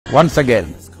Once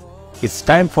again, it's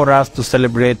time for us to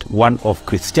celebrate one of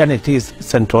Christianity's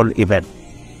central events,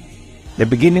 the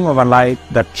beginning of a life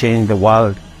that changed the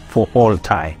world for all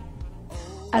time.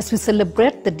 As we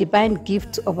celebrate the divine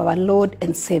gift of our Lord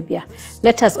and Savior,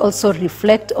 let us also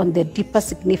reflect on the deeper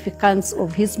significance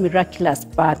of his miraculous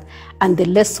birth and the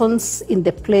lessons in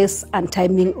the place and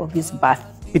timing of his birth.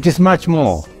 It is much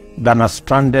more than a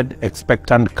stranded,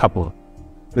 expectant couple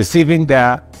receiving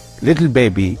their little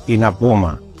baby in a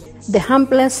womb. The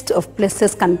humblest of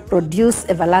places can produce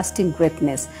everlasting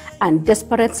greatness, and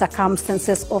desperate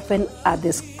circumstances often are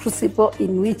the crucible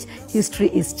in which history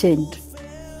is changed.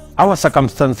 Our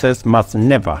circumstances must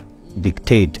never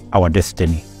dictate our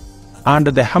destiny, and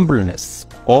the humbleness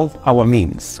of our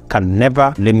means can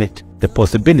never limit the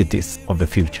possibilities of the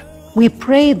future. We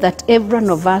pray that every one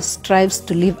of us strives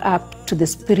to live up to the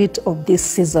spirit of this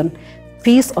season,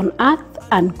 peace on earth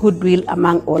and goodwill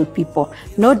among all people,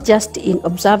 not just in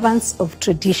observance of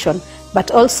tradition, but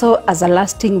also as a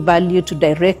lasting value to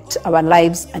direct our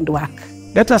lives and work.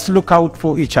 Let us look out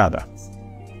for each other,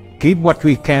 give what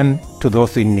we can to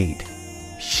those in need,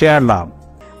 share love.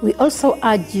 We also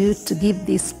urge you to give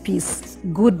this peace,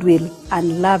 goodwill,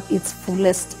 and love its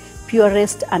fullest,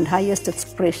 purest, and highest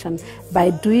expression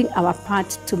by doing our part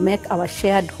to make our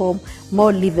shared home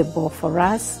more livable for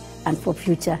us and for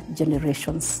future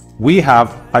generations. We have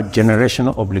a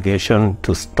generational obligation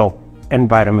to stop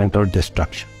environmental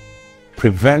destruction,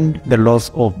 prevent the loss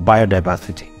of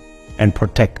biodiversity, and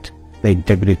protect the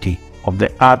integrity of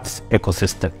the Earth's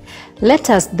ecosystem. Let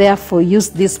us therefore use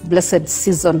this blessed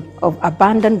season of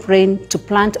abundant rain to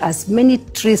plant as many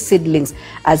tree seedlings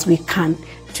as we can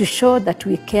to show that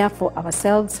we care for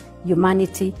ourselves,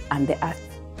 humanity, and the earth.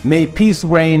 May peace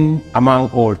reign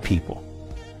among all people,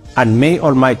 and may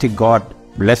Almighty God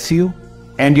bless you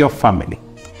and your family.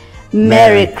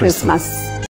 Merry Christmas.